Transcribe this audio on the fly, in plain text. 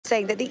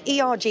saying that the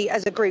ERG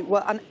as a group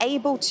were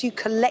unable to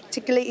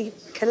collectively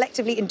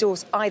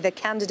endorse either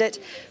candidate.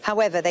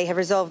 However, they have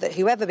resolved that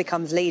whoever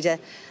becomes leader,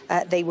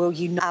 they will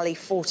unite Ali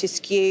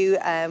Fortescue.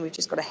 We've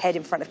just got a head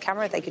in front of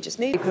camera. If they could just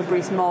move. Jacob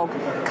Rees-Mogg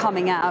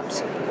coming out,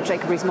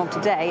 Jacob Rees-Mogg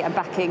today, and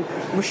backing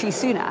Rishi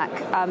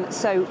Sunak.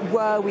 So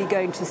were we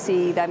going to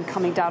see them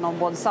coming down on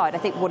one side? I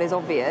think what is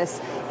obvious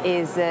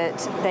is that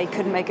they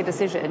couldn't make a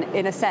decision.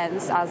 In a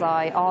sense, as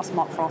I asked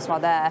Mark Francois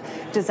there,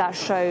 does that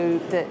show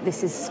that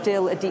this is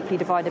still a deeply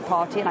divided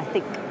party? And I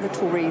think the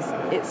Tories,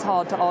 it's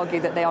hard to argue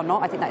that they are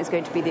not. I think that is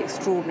going to be the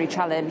extraordinary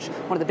challenge,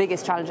 one of the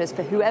biggest challenges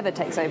for whoever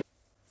takes over.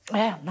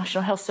 Yeah,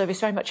 National Health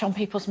Service very much on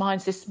people's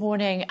minds this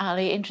morning,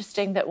 Ali.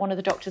 Interesting that one of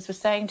the doctors was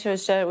saying to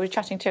us, we were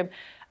chatting to him,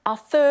 our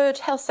third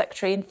health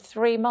secretary in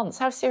 3 months.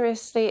 How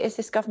seriously is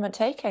this government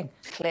taking?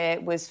 Clear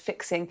was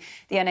fixing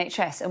the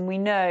NHS. And we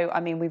know, I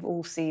mean, we've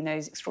all seen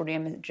those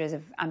extraordinary images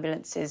of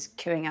ambulances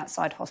queuing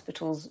outside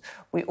hospitals.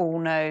 We all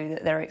know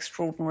that there are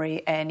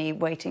extraordinary A&E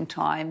waiting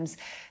times.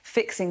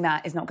 Fixing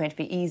that is not going to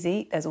be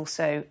easy. There's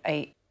also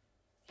a...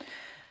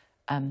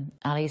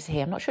 Ali's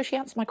here. I'm not sure she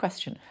answered my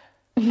question.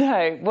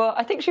 No, well,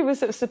 I think she was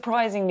sort of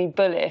surprisingly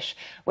bullish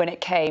when it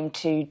came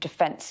to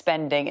defence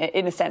spending.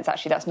 In a sense,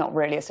 actually, that's not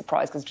really a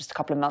surprise because just a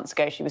couple of months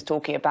ago she was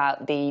talking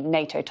about the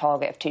NATO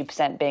target of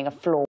 2% being a flaw.